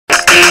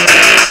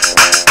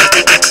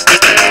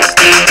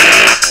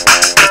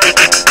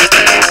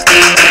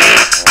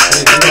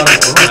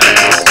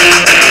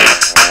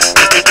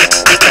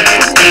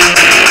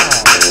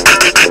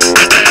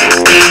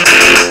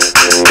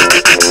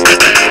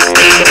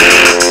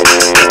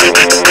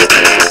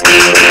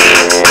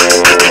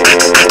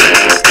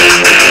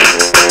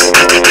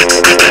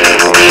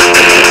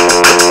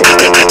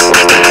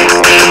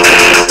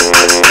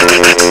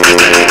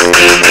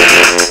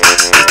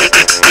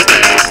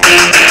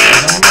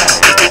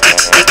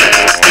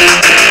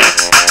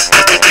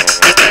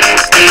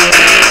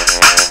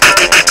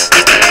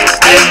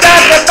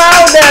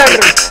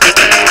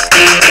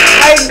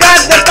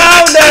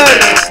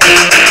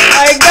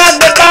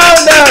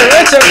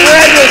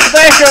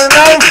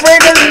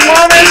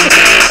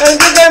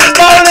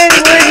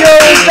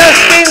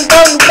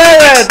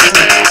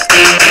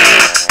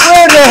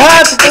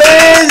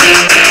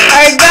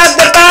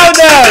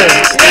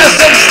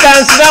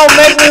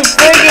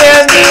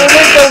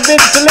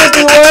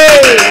sleeping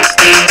away.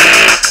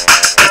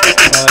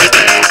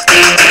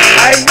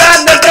 I got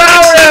the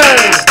powder.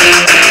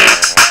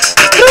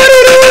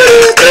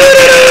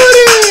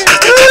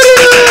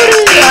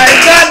 I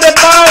got the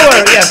power.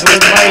 Yes,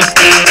 with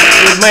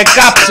my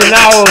cups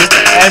now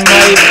and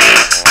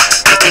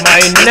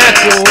my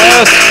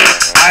necklace.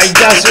 I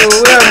just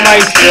wear my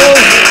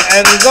shoes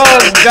and go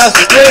just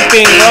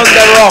sweeping on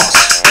the rocks.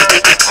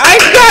 I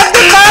got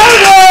the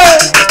powder!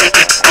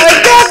 I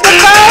got the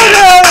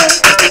powder!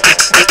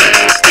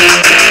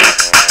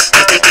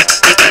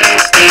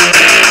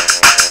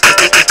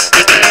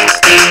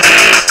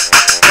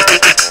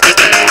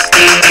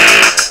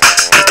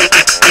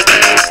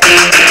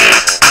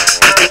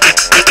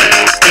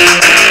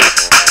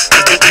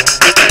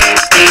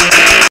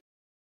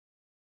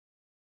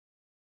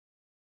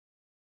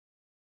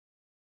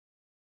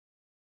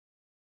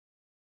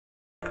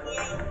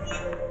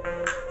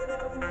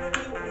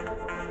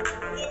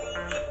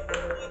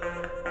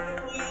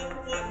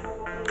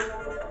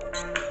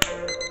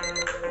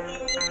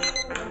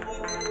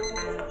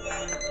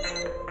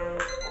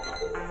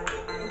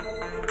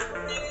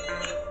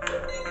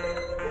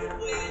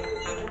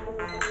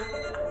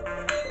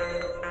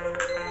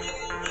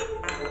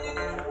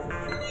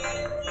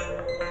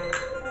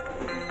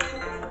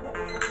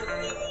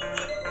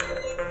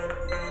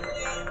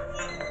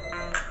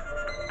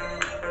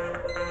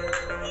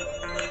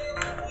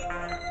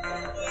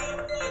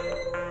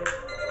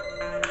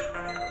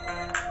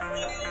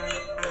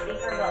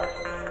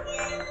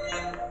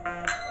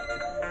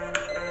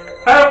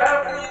 Help!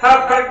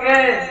 Help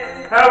again!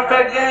 Help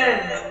again!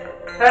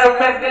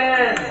 Help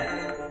again!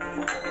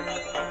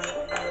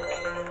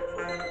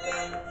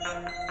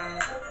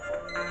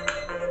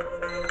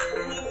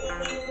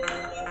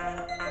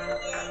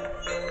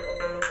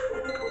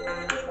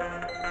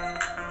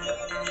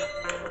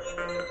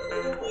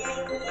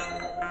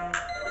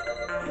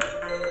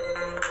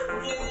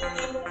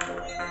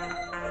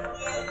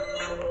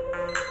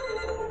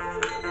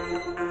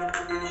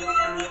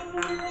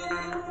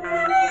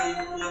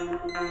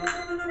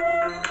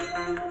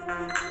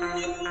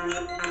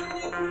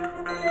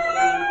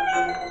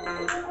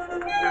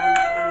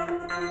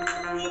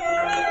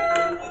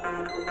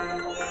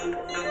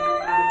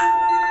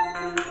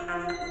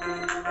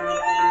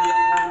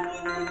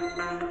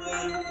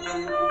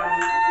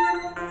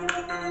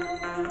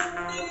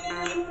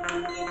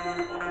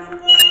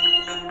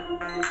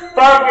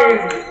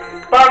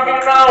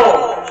 Parking now!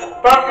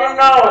 Parking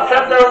now!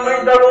 Center,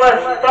 Middle,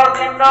 West!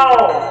 Parking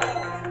now!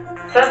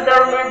 Center,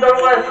 Middle,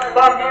 West!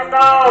 Parking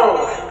now!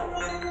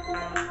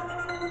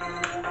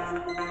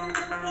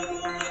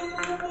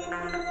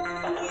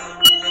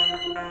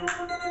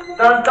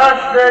 Don't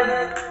touch that!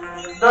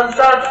 Don't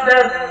touch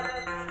that!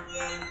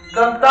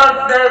 Don't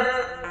touch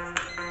that!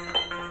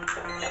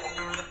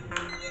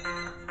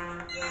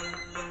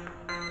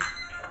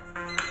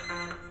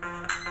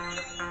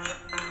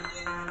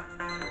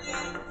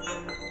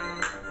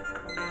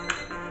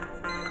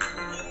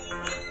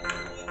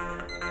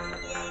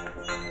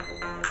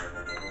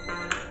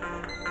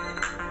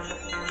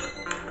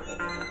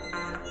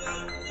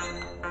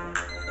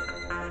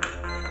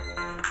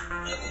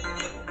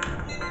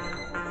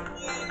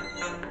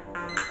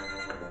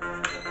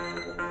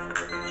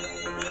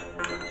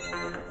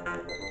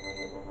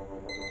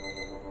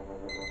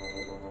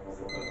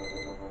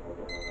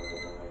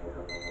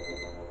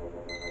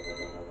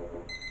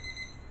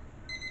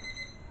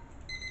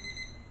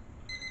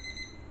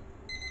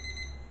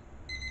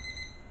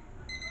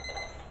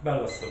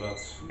 Bello sto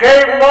pezzo.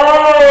 Game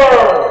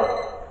more!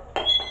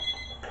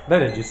 L'hai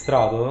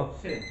registrato?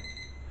 Sì.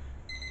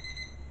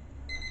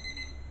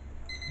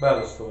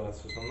 Bello sto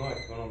pezzo, secondo me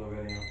è venuto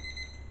carino.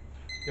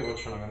 Io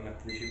faccio una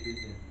cannetta di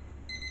CBD.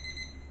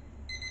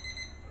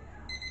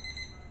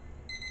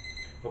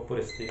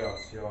 Oppure sti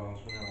cazzi, va,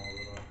 suoniamo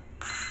però.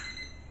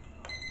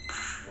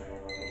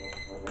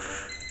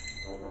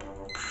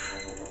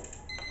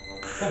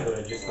 Stai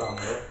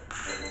registrando?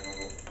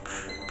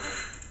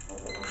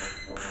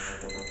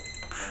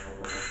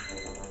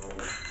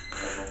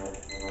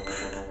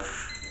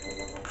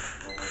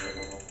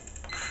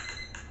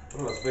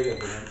 Però la sveglia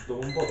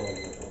dopo un po'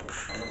 dopo.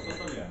 Ma lo sto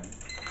togliendo.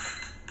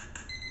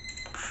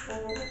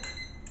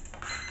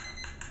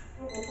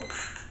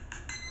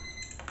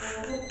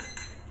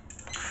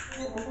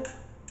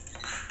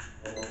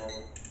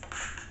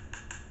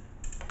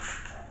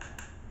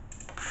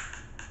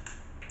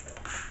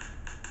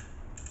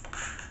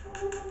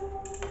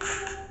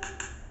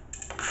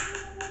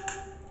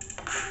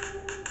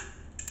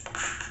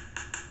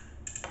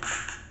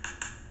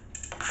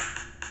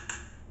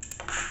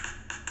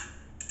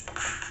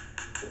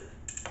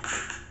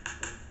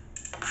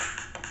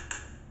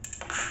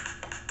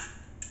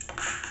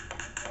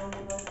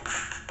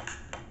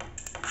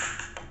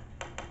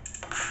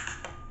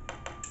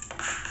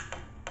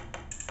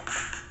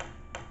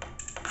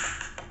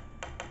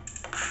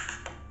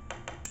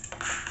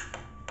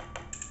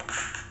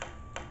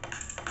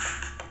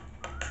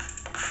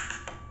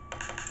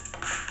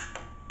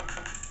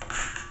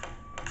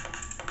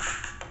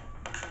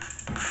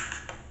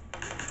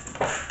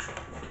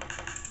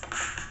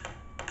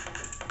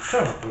 C'è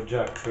un altro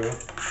jack?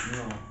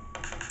 No.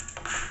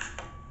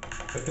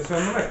 Perché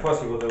secondo me qua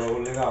si poteva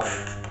collegare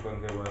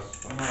anche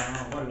questo. No,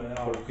 no, quello è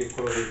Col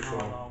piccolo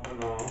piccolo. No,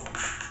 no,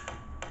 No.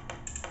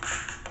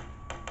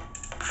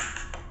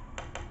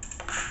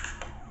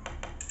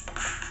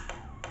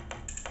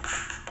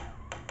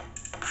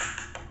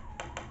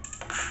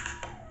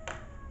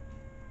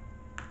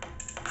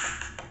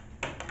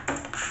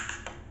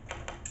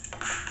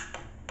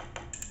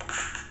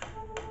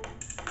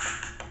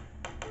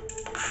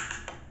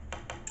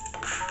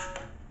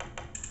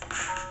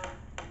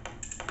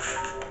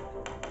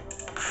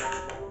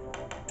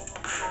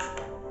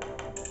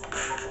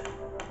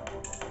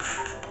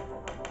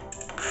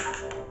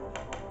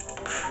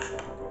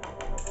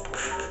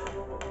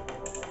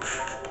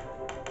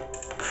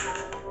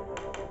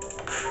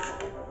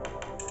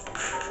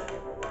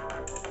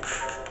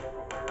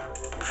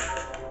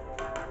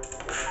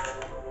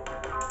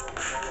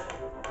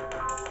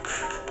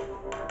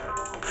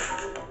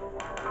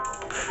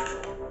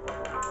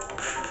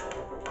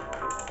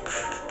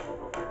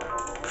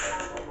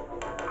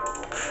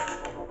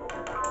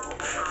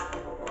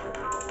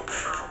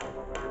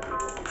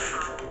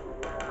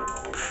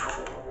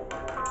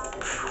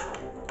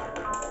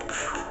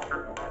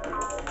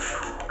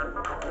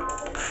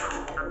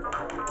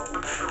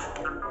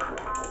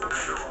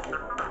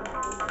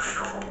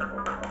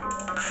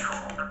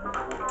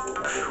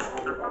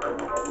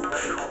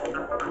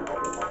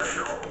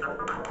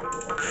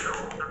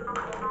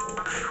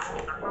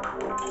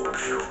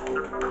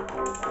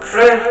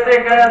 Play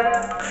sticker,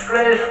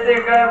 play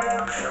sticker,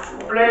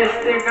 play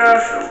sticker,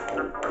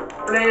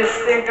 play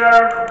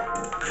sticker,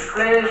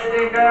 play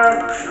sticker,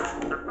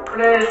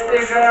 play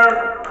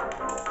sticker.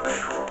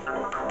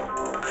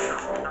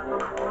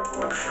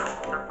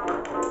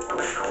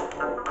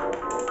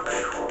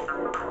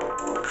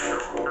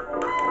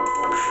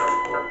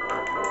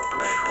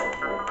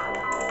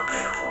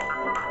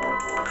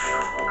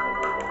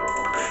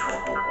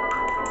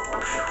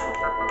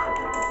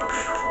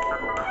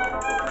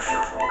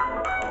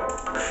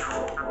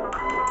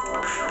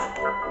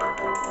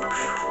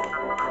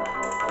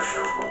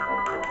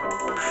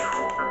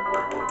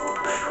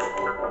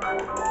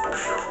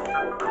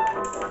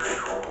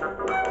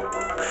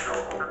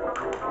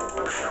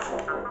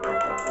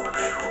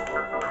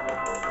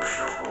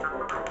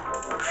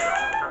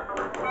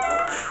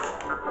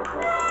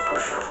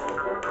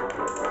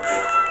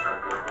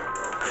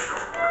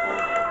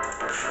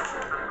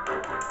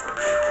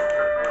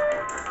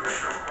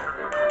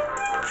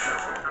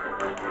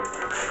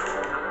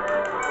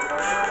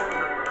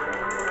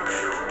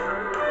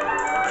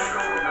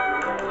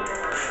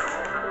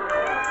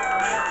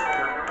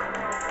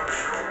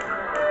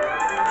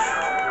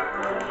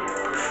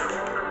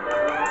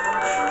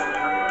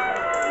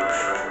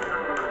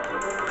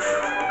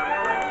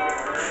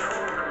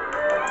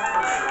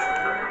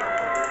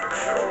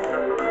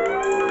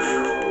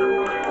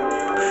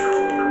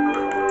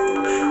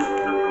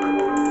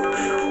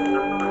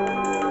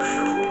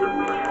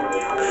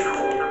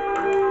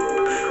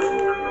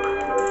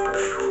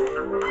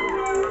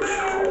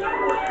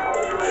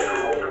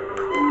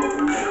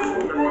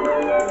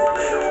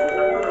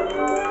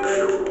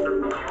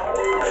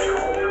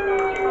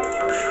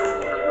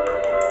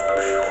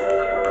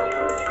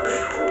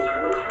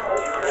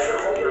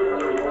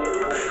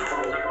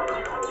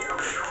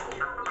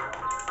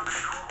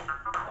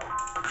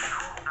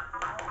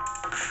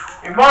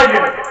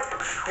 Imagine,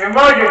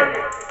 imagine,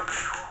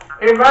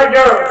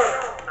 imagine,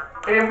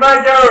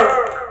 imagine,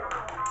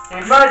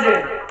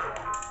 imagine,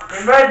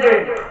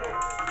 imagine,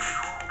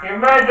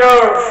 imagine,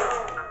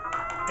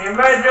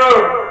 imagine,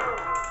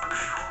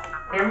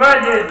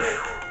 imagine,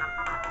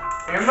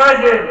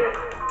 imagine.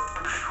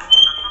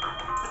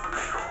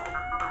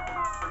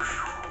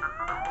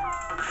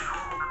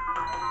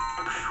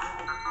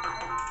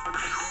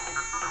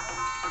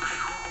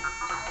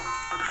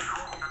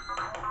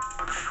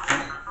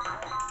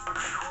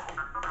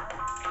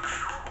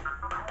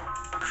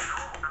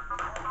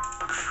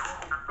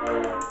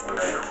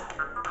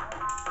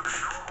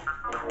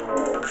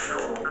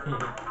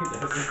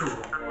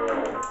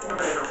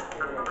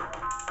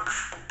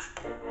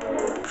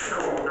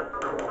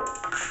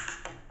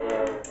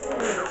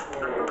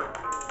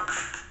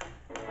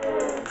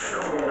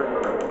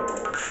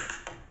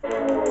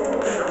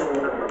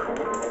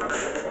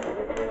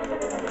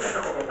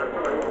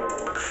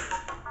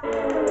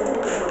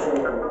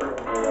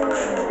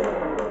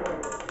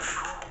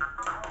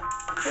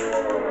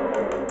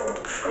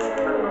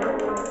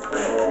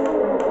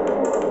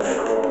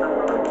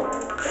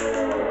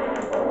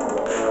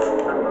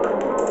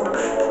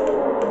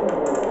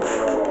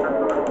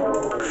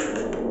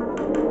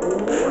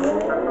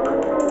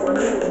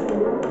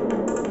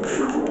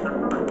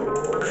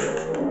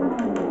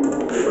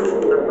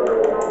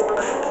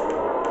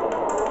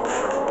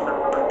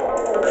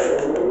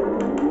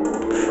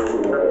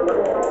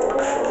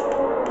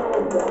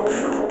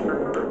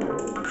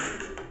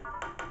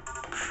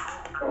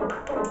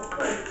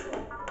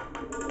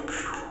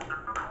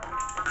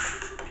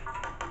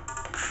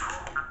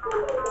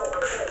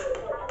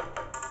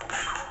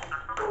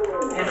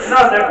 It's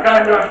not a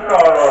kind of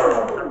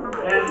color.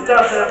 It's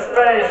just a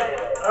face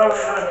of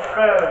the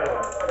fur.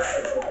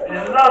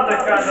 It's not a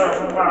kind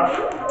of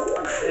mask.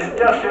 It's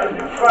just you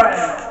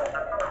define.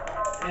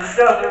 It's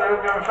just you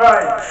can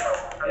find.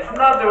 It's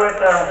not a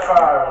return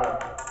file.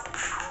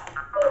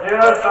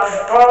 Here's some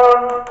fun.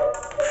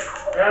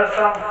 Here's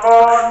some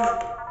fun.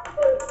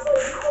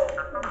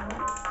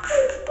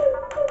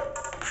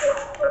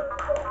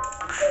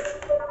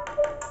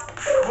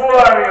 Who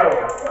are you?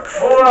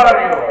 Who are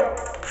you?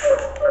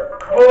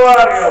 Who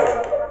are you?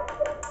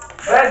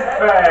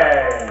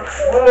 Bedface.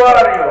 Who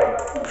are you?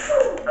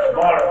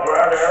 Small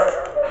brother.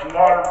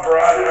 Small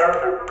brother.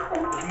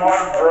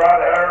 Small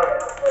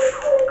brother.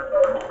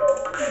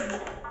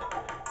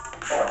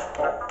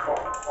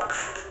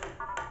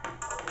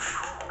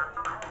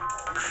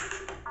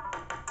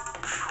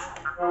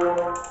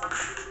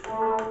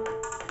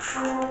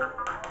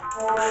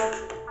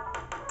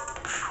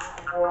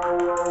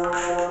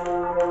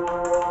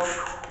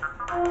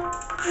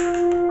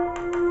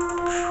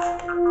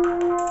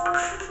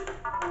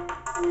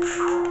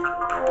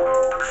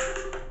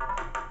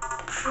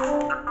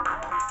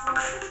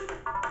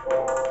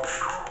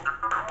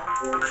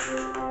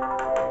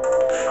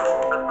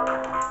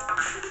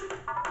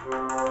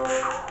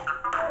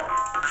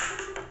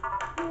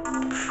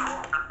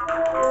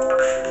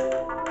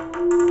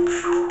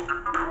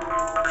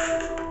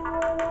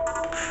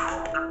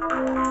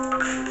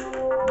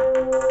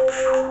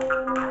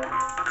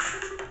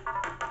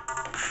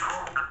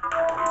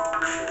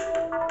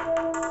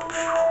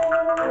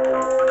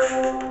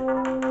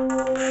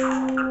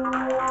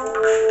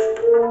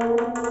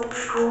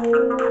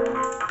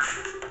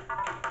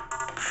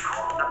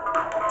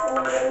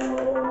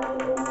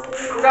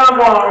 Come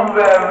on,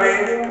 baby.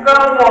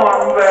 Come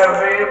on,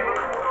 baby.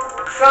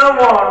 Come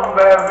on,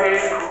 baby.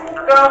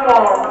 Come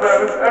on,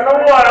 baby. And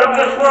what?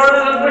 This one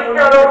is the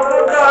shadow of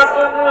the gods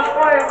in this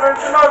flame.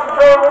 It's not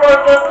for what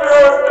the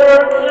church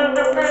is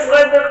to be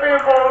let the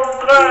people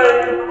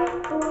stray.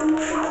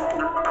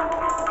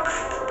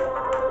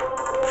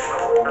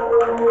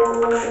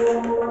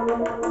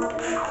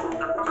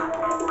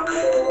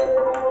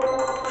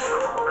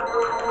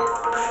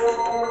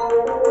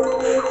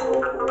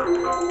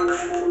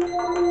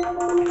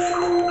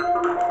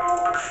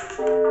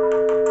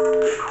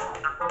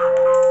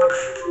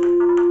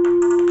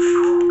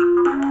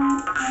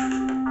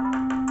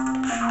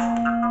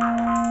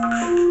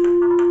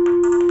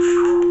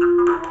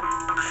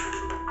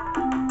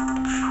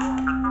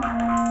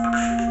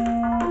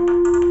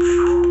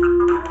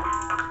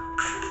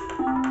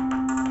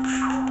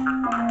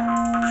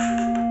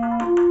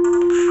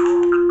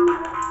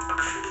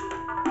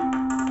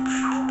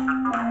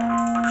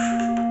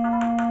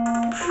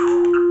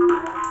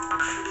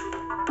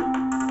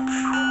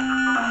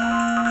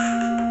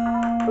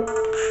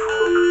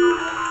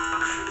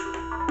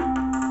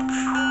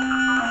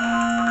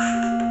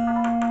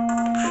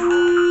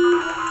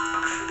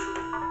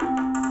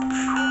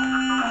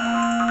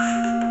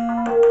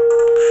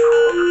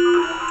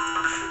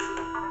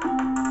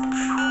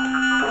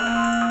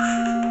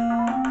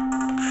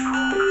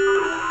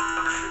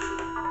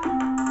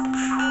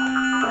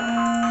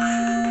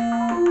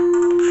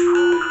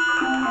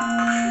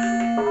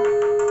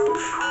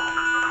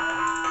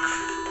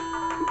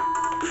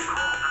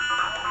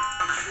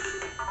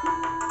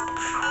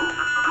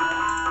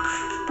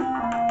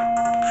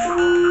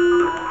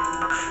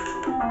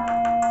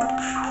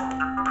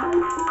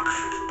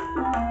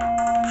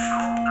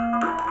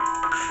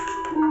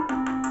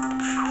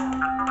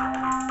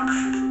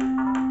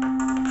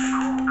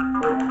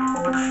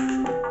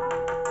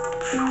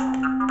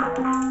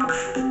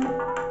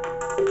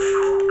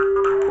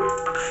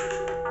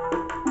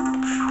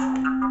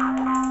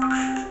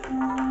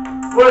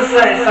 We'll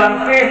say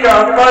some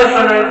features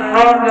personal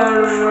from the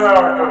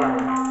water.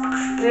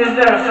 Is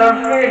there some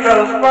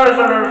features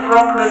personal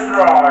from the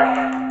trash?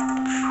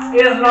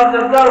 Is not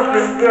the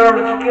dolphin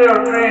girl still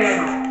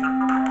green?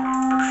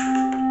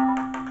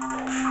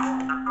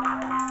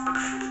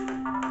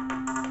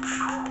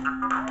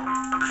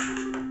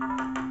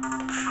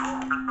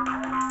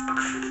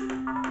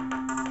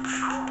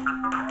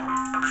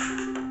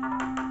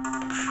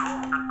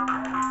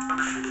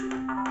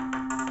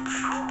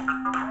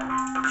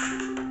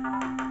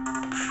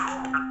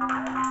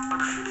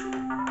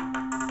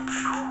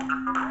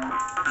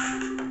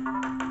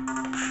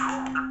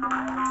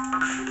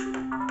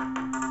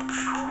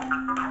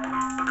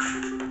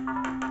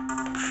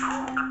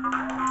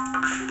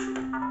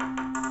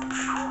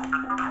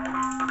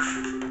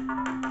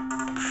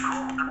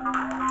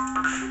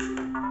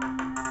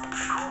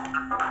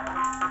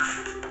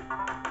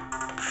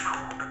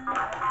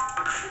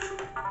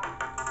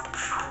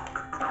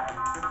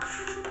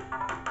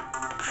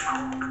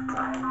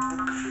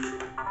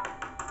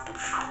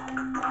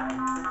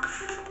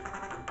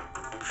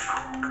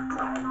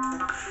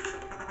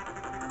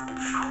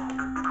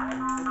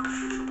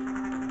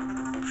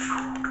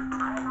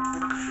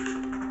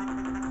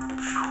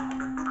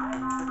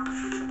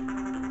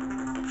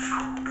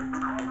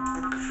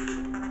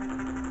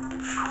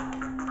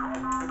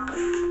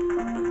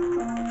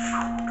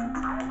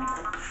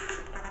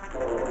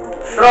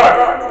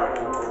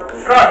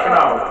 Trash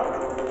now.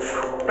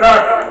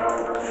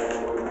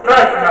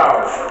 Trash now.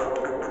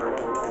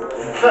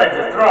 Inside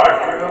the trash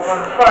you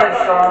can find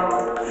some,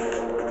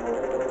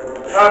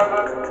 but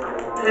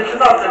it's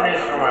not an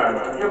instrument.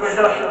 You can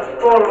just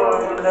pull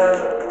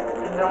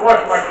in the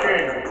wash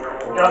machine.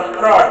 Just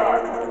trash.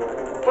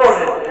 Pull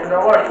it in the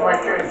wash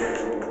machine.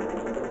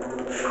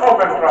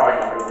 Open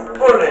trash.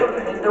 Pull it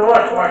in the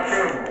wash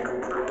machine.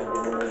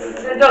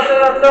 You just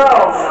sit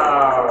down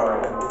now.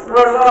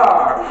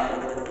 Relax.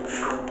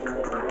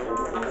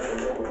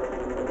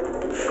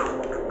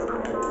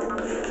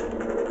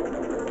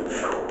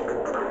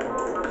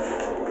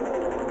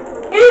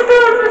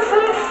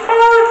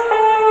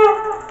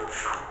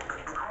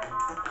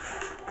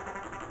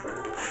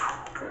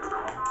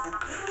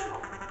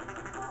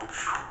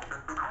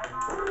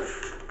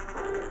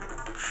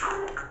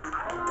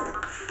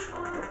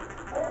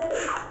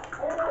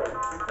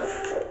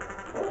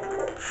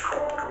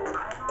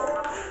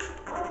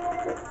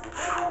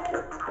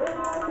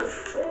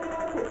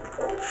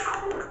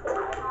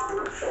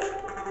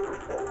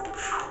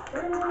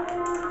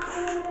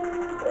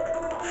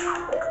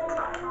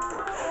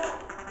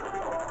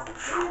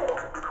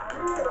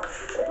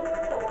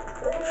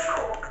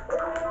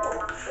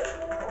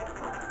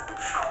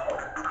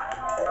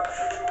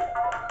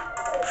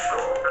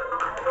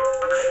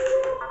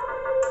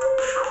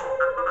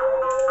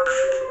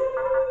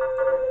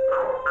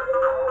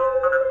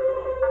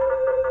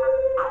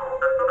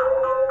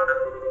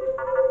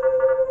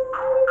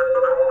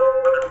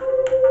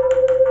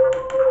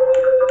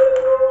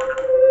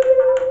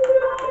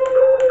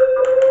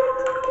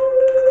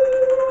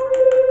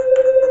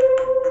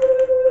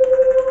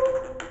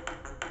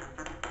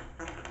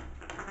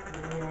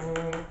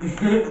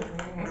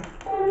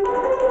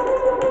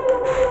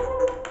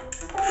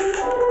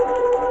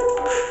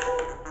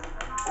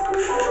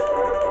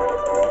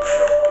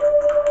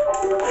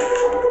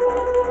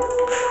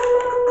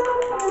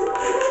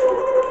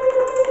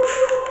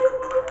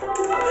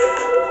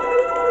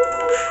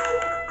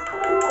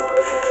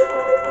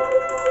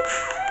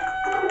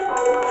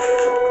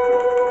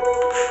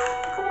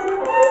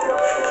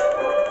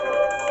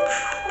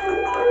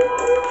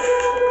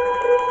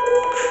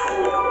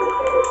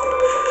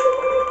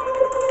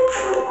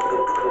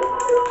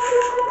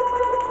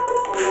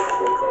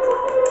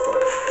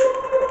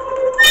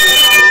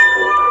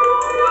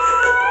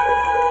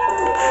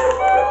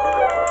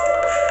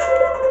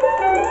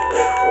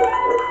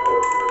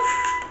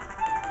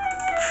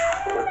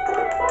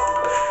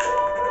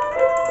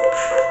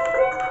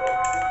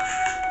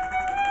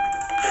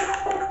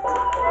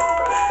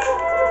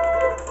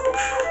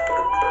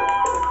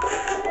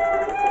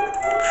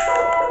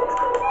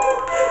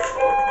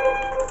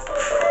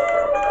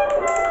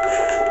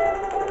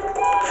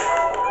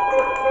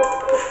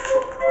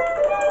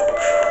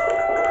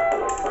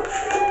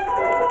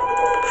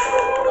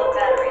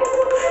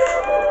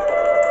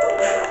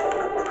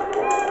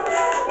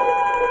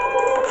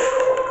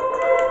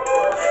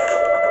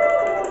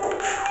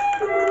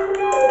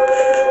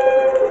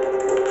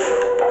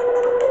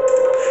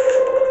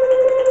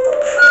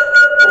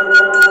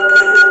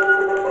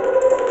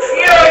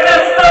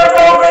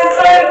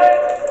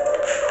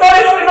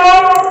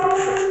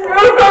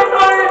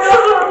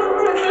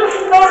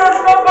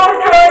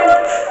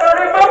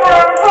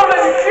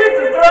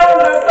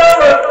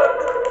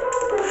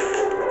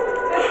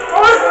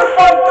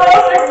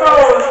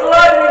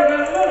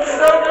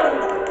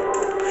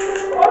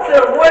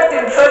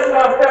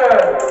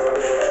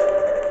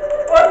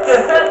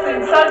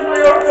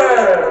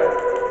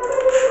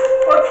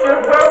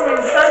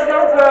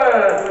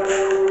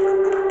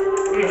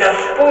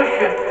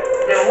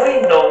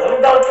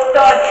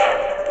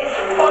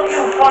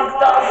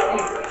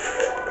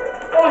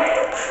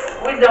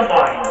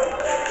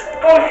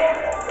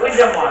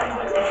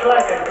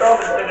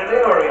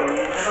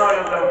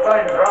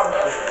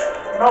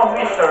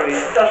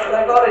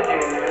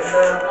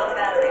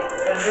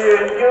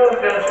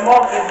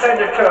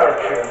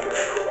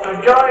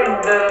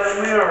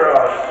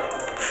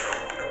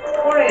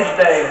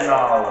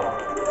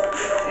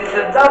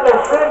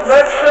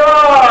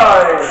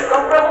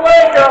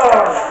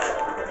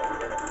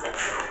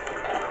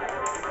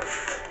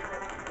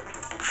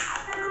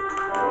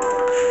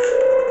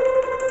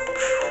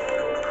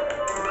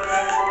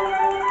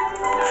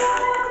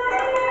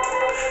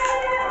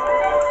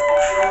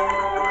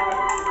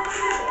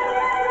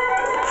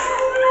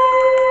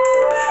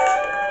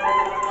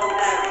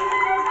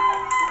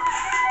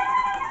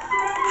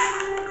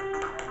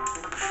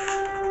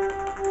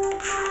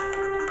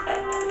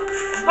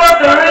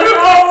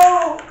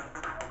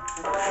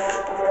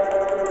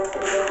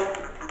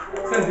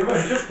 Senti, poi a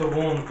un certo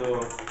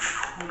punto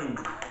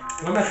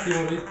lo metti in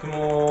un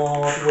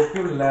ritmo tipo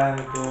più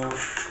lento.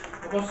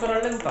 Lo posso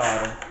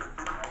rallentare?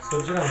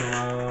 Sto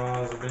girando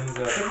una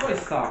sbenzata. Se vuoi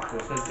stacco,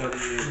 se già di...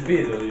 Il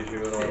video dici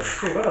però.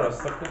 Sì, per ora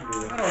stacco il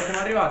video. Però siamo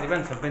arrivati,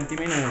 penso, a 20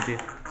 minuti.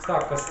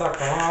 Stacca,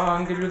 ma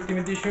anche gli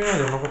ultimi 10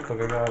 minuti hanno fatto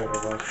cagare,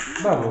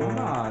 rapace. Bello,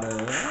 mare,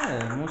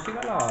 musica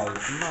live,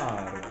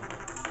 mare.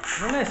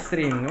 Non è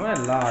streaming, non è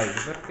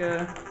live,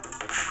 perché...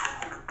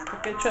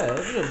 Perché c'è,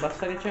 io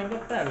basta che c'è un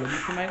cartello,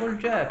 dici Michael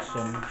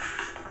Jackson.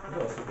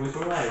 No, se puoi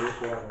suonare io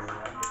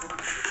suono.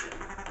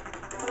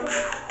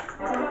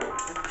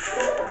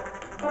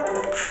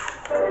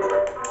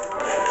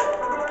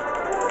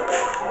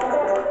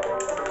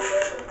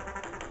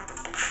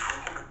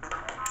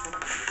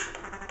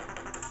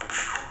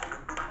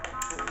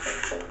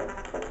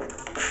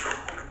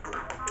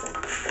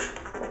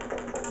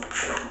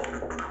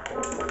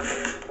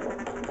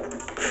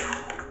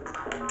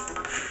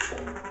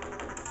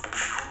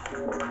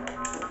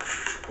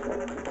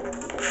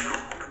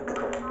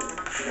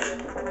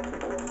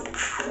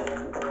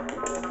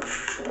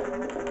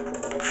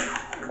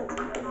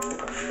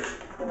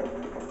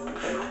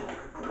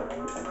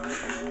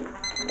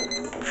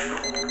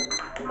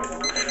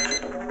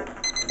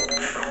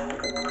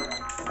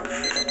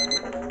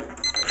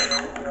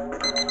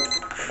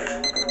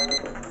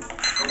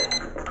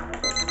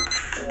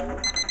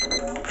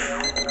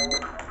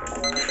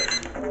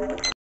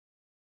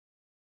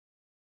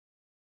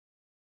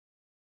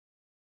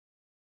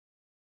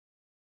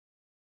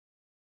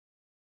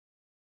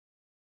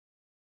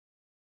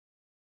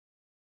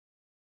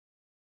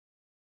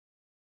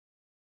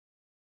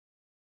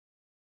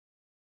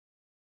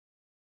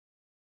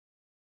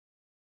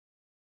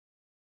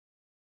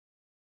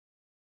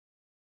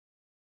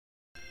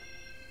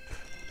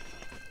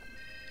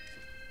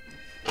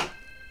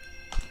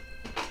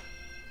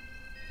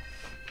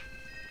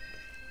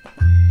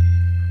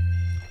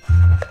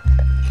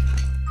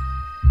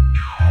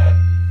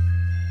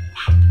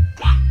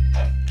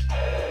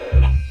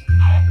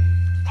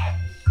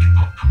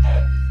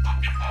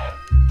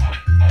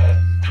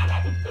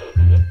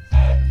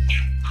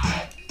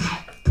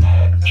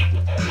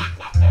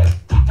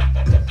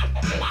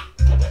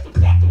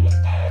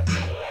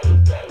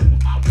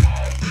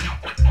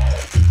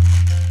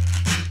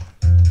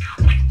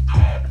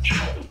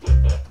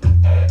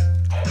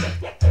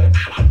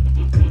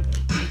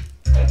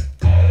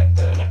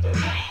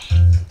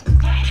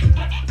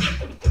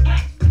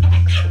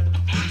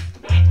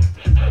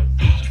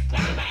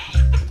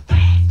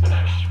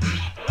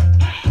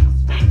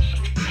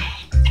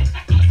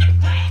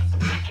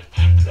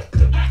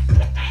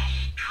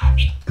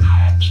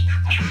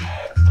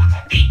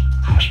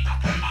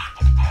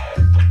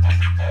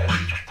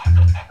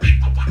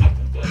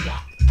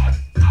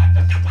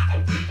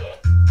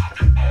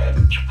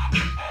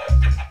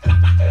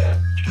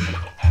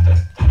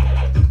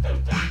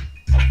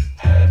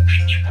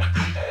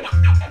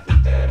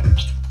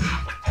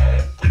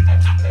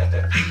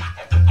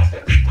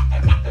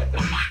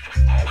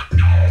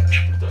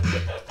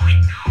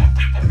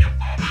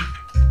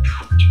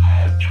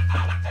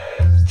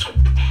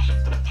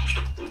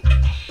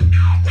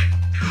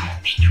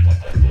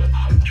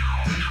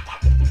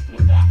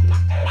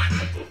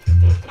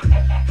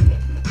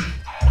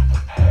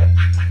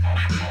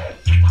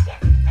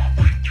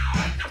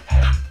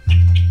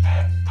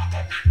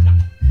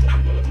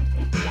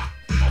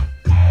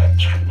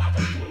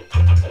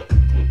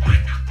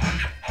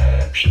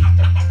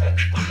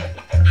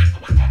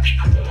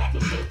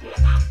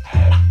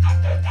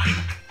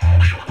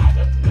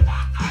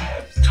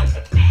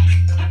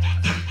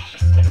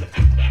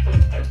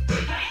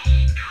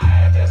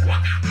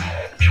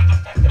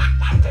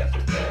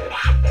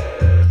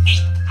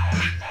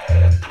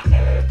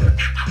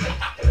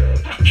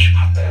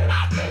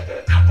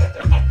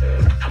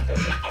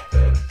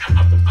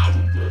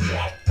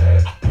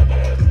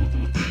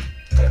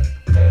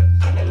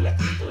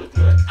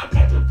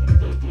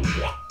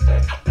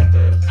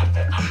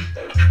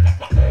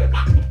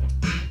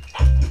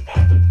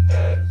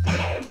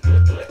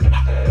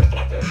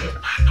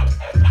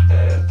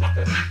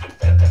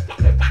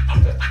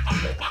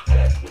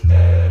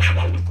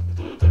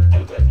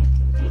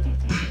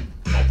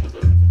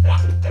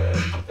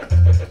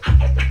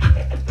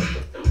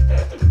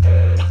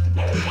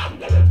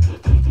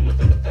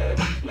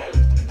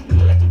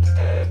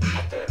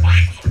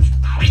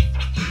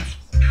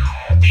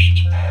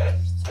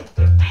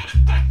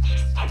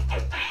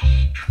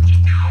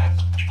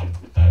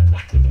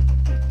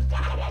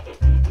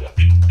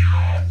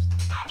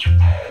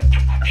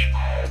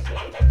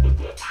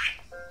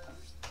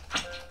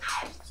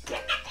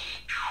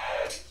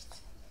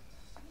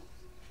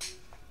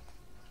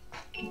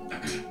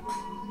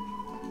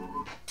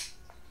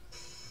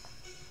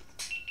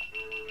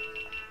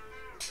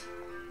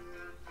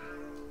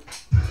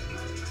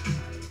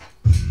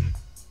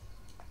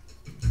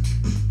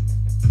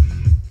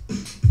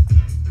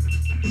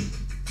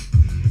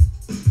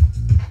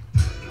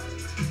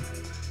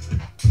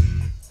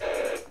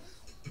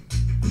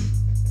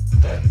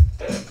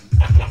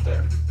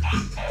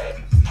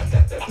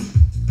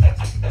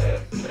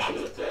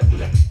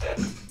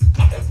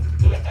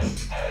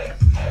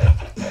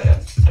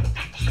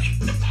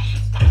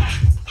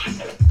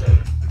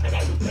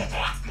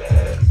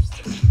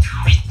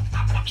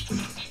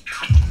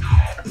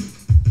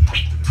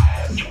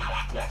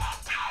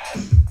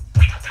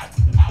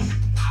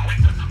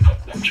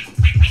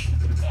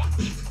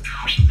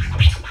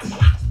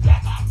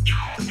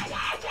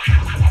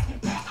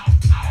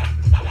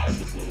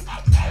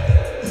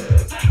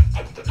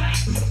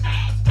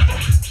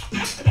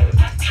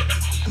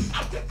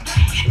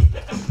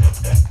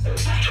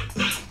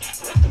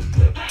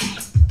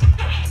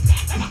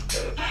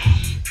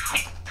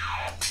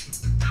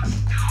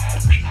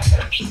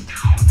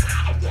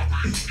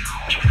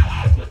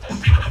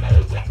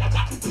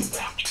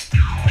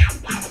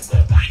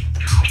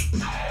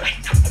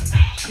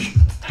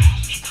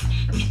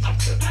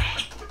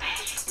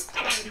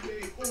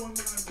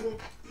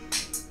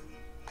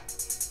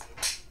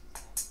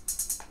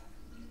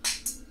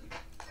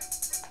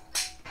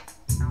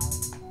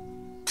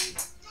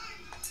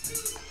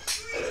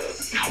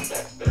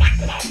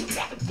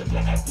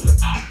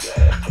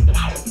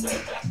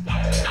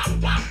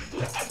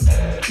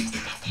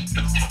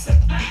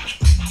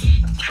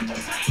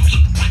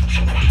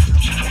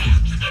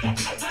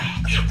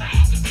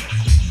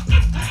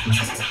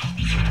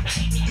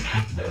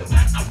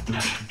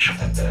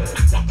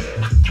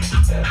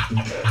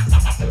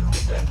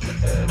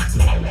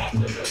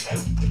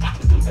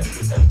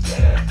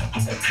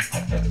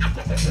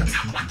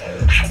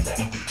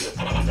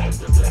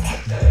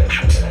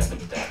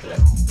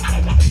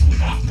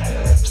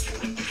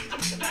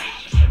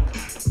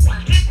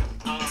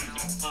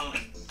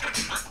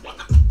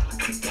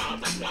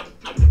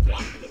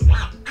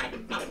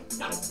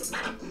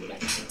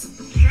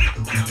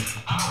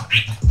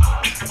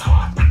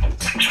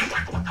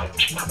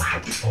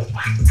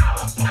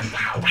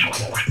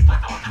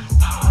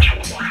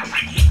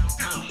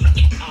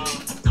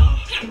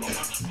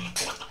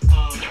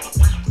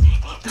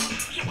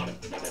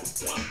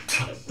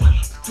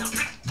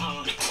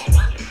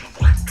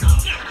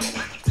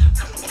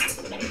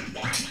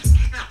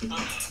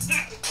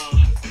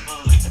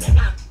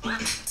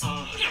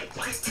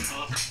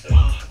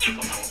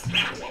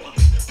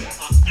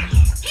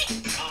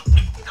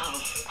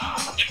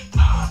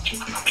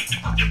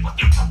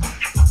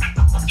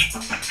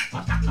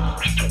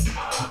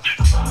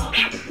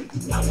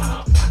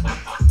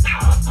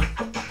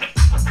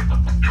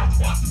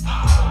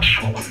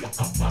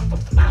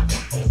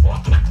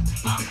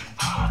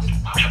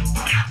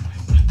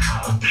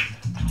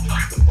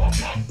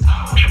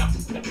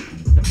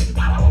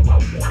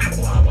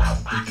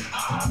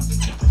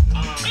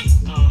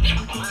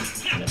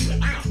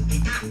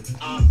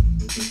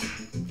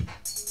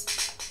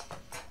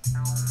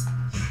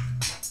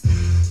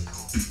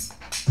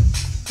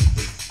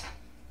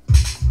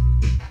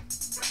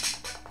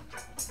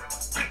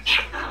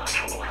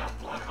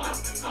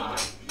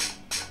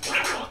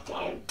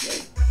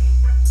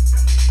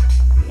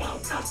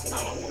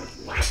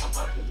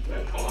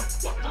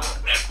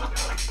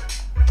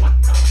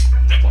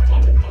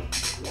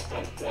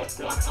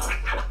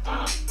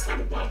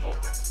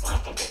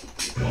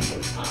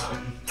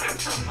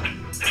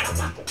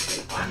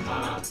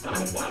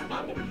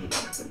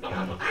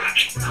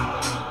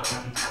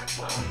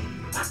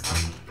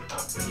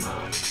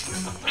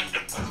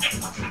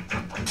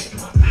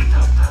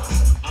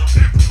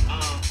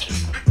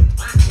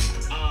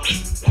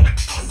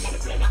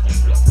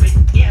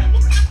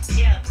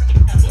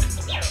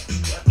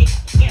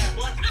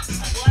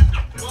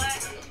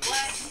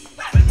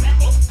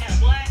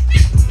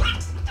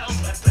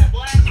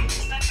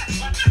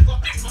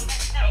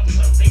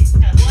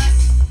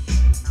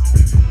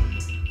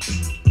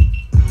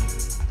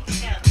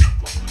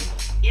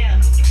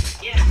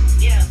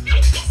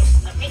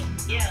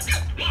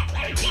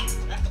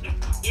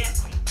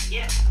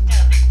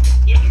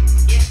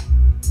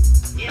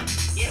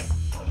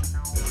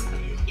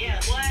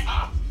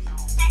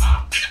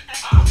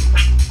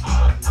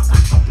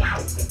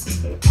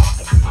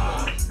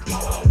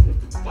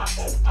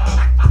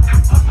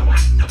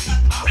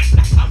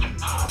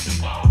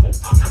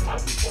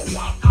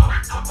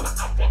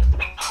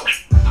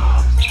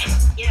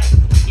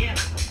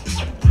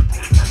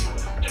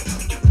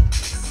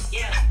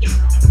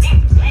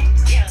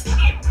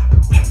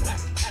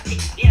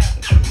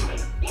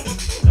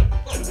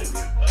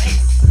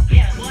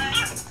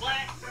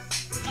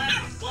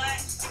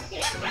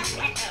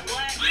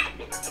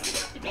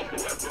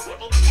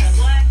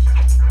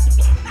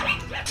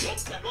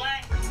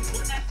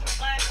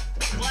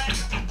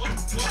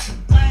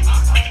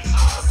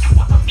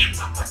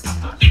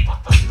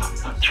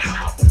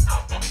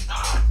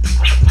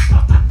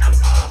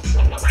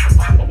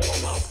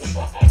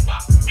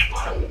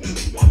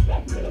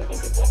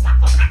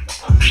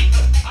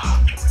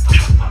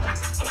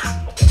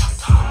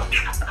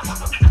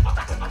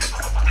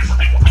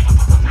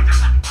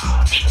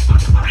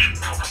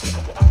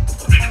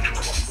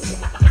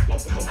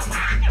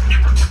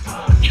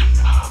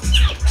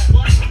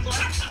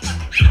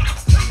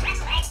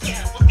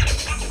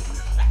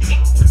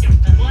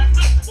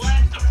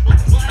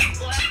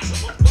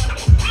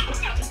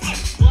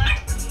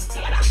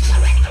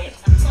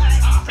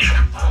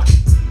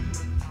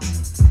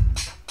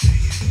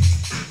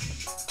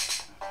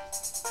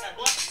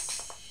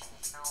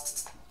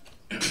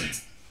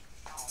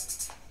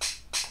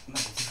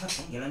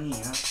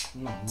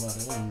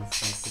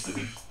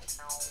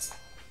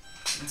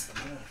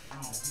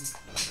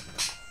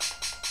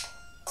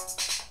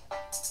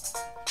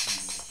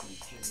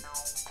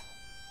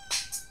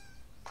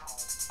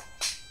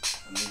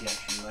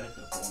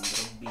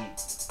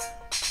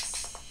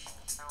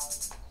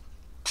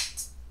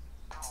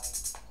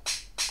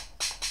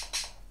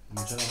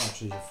 Non ce la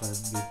faccio io a fare il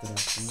beat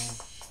rap,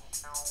 no?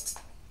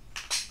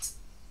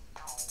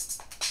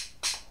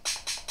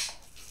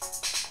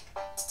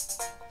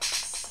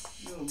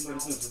 Sono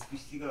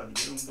sofisticati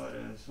per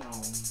rumbare sono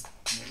un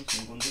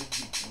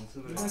controbeat, non so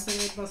perché. Pensa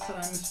che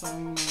basterà mi fa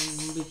un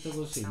beat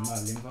così,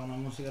 Marli, mi fa una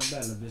musica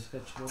bella, più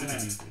sketch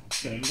potenti.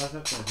 Cioè, in base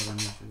a cosa la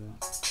musica?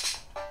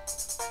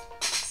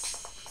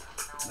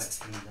 Beh, è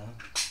finita, no?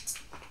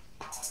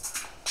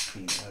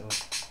 Finita la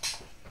cosa.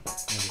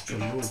 c'ho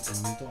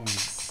l'ultimo, Antonio.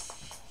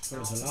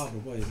 Però se l'apro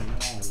poi se ne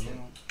vado,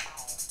 no?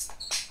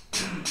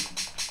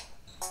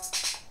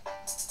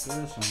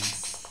 Cosa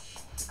sono?